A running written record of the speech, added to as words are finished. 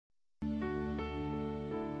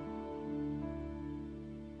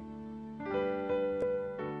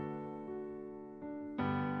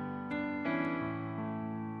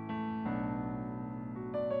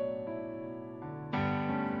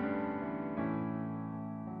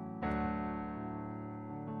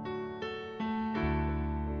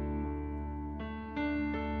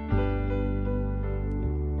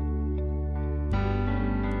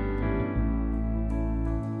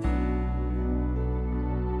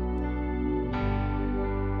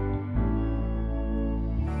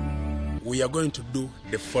we are going to do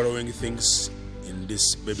the following things in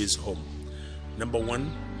this baby's home. Number one,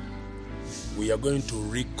 we are going to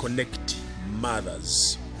reconnect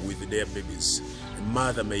mothers with their babies. A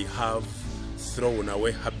mother may have thrown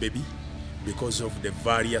away her baby because of the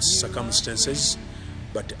various circumstances,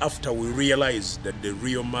 but after we realize that the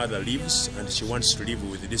real mother lives and she wants to live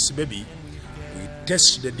with this baby, we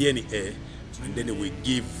test the DNA and then we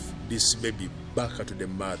give this baby back to the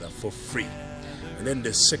mother for free. And then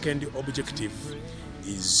the second objective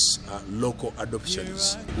is local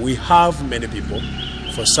adoptions. We have many people,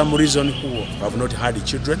 for some reason, who have not had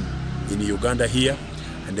children in Uganda here,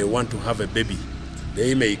 and they want to have a baby.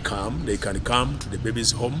 They can come to the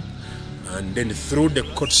baby's home, and then through the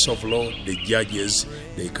courts of law, the judges,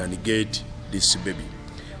 they can get this baby.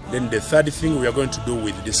 Then the third thing we are going to do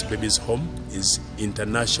with this baby's home is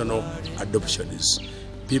international adoptions.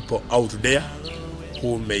 People out there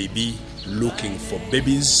who may be looking for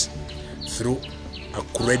babies through a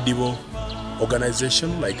credible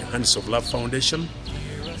organization like Hands of Love Foundation,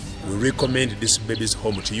 we recommend this baby's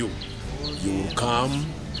home to you. You will come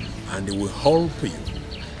and we will help you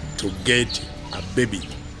to get a baby.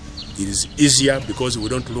 It is easier because we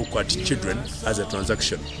don't look at children as a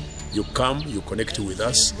transaction. You come, you connect with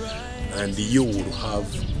us, and you will have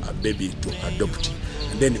a baby to adopt.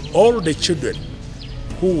 And then all the children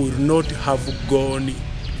who will not have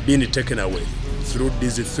been taken away through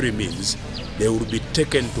these three means, they will be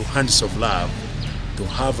taken to Hands of Love, to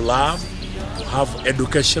have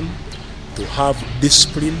education, to have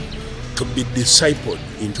discipline, to be discipled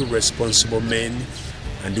into responsible men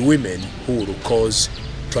and women who will cause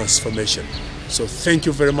transformation. So thank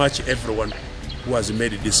you very much, everyone who has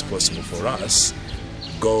made this possible for us.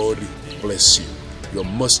 God bless you. You're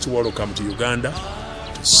most welcome to Uganda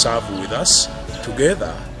to serve with us.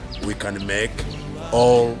 Together we can make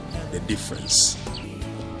all the difference.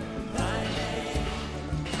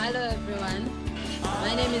 Hello everyone,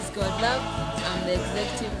 my name is Godlove. I'm the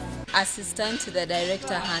Executive Assistant to the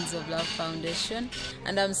Director, Hands of Love Foundation,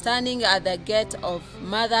 and I'm standing at the gate of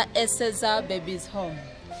Mother Eseza Baby's Home.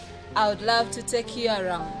 I would love to take you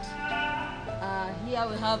around. Here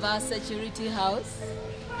we have our security house,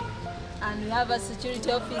 and we have a security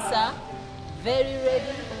officer very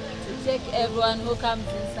ready to take everyone who comes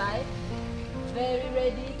inside, very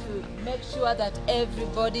ready to make sure that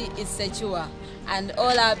everybody is secure, and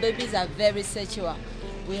all our babies are very secure.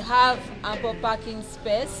 We have ample parking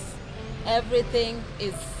space. Everything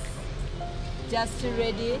is just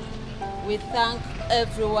ready. We thank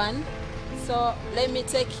everyone. So let me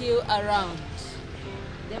take you around.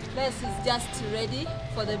 The place is just ready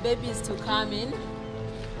for the babies to come in.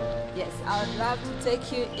 Yes, I would love to take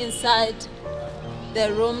you inside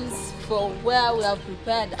the rooms for where we have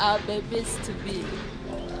prepared our babies to be.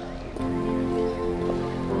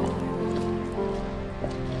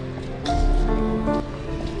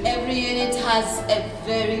 Every unit has a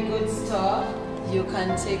very good store. You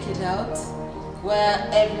can check it out, where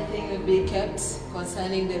everything will be kept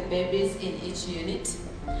concerning the babies in each unit.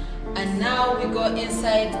 And now we go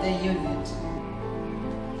inside the unit.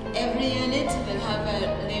 Every unit will have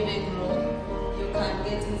a living room. You can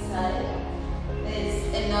get inside. There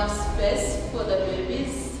is enough space for the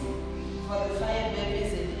babies, for the 5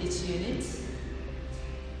 babies in each unit.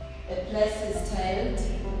 The place is tiled.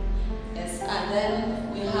 Yes, and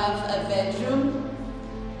then we have a bedroom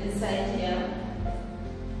inside here.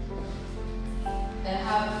 They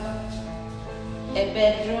have a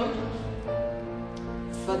bedroom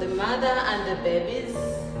for the mother and the babies,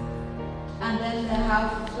 and then they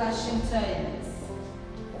have flushing toilets.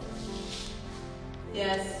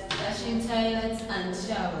 Yes, flushing toilets and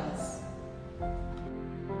showers.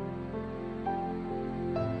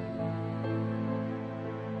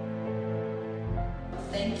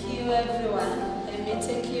 Thank you everyone. Let me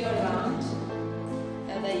take you around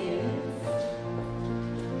the unit.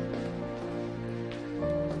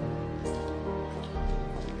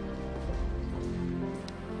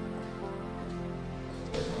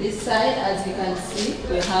 This side, as you can see,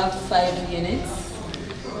 we have 5 units,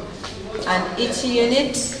 and each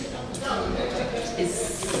unit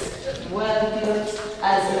is well built.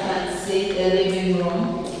 As you can see, the living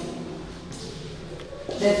room,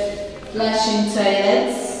 the flushing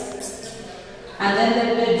toilets, and then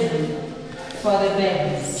the bedroom for the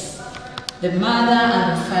babies, the mother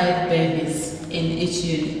and the 5 babies in each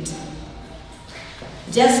unit.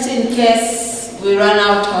 Just in case we run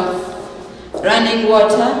out of running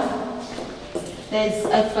water, there's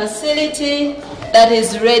a facility that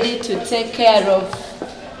is ready to take care of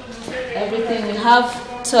everything. We have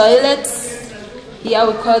toilets. Here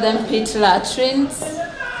we call them pit latrines.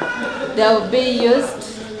 They will be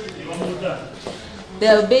used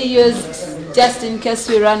They'll be used just in case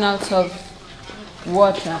we run out of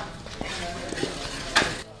water.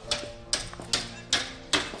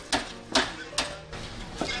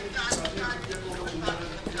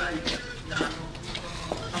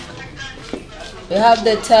 We have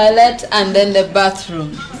the toilet and then the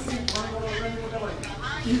bathroom.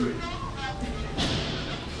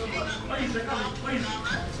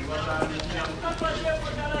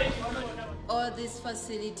 All this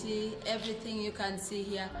facility, everything you can see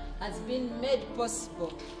here, has been made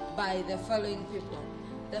possible by the following people.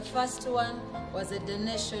 The first one was a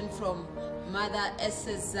donation from Mother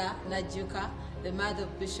Eseza Najuka, the mother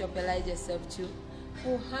of Bishop Elijah Sebuchu,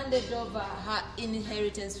 who handed over her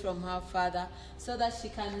inheritance from her father so that she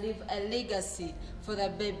can leave a legacy for the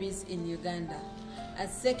babies in Uganda. And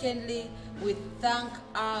secondly, we thank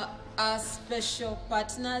our special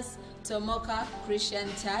partners, Tomoka Christian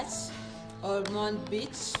Church, Ormond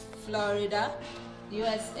Beach, Florida,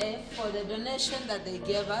 USA, for the donation that they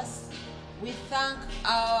gave us. We thank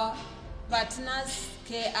our partners,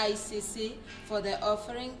 KICC, for the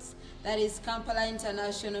offerings. That is Kampala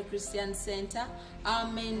International Christian Center,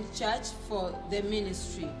 our main church, for the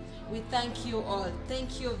ministry. We thank you all.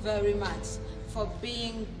 Thank you very much for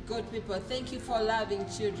being good people. Thank you for loving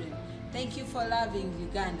children. Thank you for loving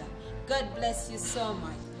Uganda. God bless you so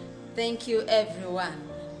much. Thank you, everyone.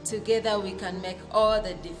 Together we can make all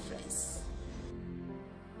the difference.